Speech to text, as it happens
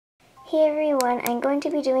Hey everyone, I'm going to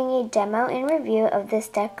be doing a demo and review of this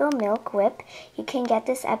Deco Milk Whip. You can get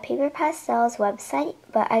this at Paper Pastel's website,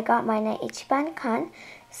 but I got mine at Ichiban-kan.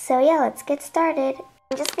 So yeah, let's get started.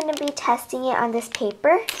 I'm just going to be testing it on this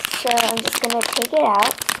paper, so I'm just going to take it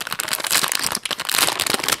out.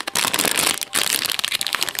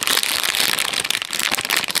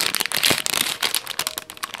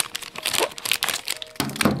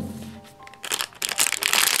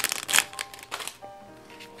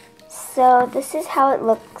 So this is how it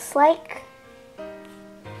looks like,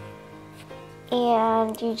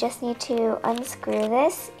 and you just need to unscrew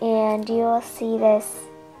this and you will see this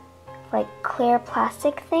like clear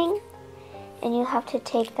plastic thing, and you have to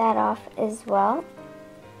take that off as well.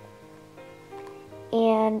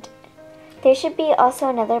 And there should be also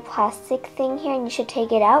another plastic thing here and you should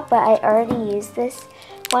take it out, but I already used this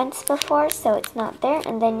once before so it's not there.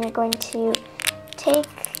 And then you're going to take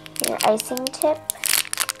your icing tip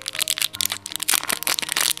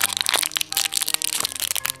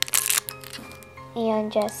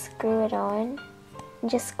and just screw it on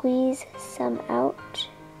and just squeeze some out,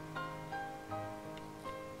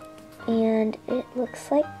 and it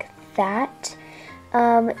looks like that.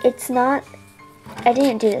 It's not, I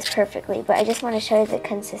didn't do this perfectly, but I just want to show you the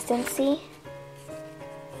consistency.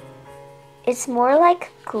 It's more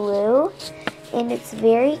like glue and it's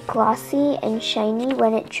very glossy and shiny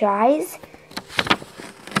when it dries.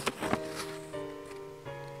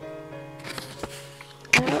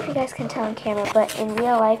 I don't know if you guys can tell on camera, but in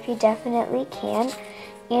real life you definitely can.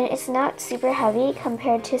 And it's not super heavy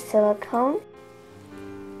compared to silicone.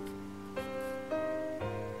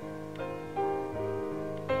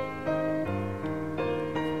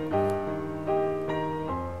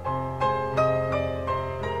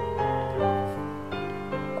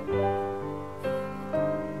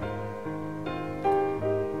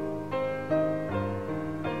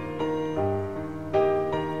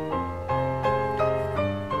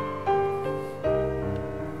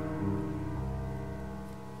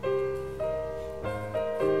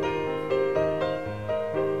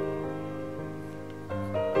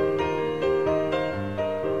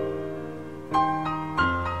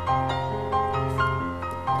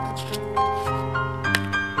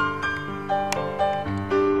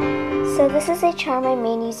 So this is a charm I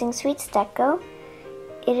made using Sweets Deco.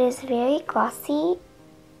 It is very glossy.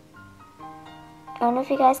 I don't know if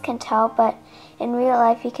you guys can tell, but in real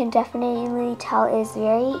life you can definitely tell it is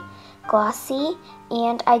very glossy.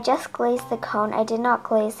 And I just glazed the cone. I did not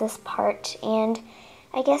glaze this part, and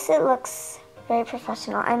I guess it looks very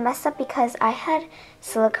professional. I messed up because I had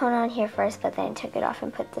silicone on here first, but then I took it off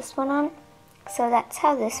and put this one on. So that's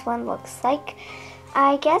how this one looks like.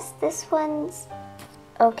 I guess this one's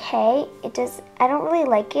okay. I don't really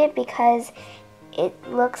like it because it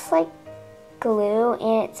looks like glue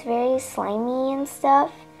and it's very slimy and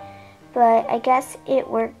stuff, but I guess it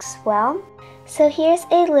works well. So here's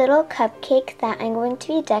a little cupcake that I'm going to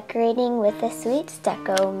be decorating with the Sweets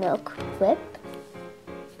Deco Milk Whip.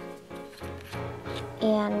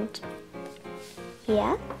 And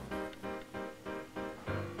yeah.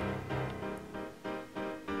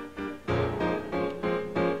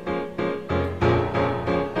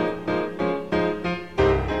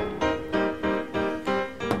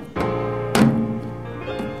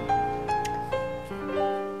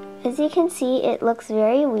 As you can see, it looks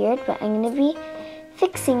very weird, but I'm going to be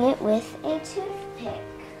fixing it with a toothpick.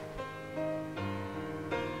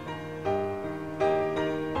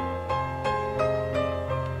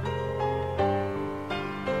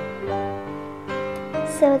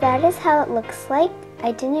 So that is how it looks like.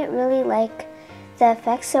 I didn't really like the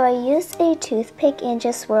effect, so I used a toothpick and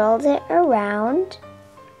just swirled it around.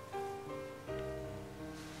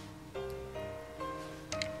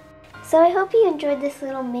 So I hope you enjoyed this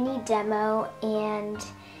little mini demo, and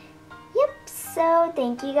yep, so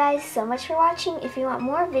thank you guys so much for watching. If you want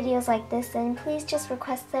more videos like this, then please just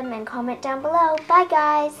request them and comment down below. Bye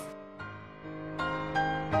guys!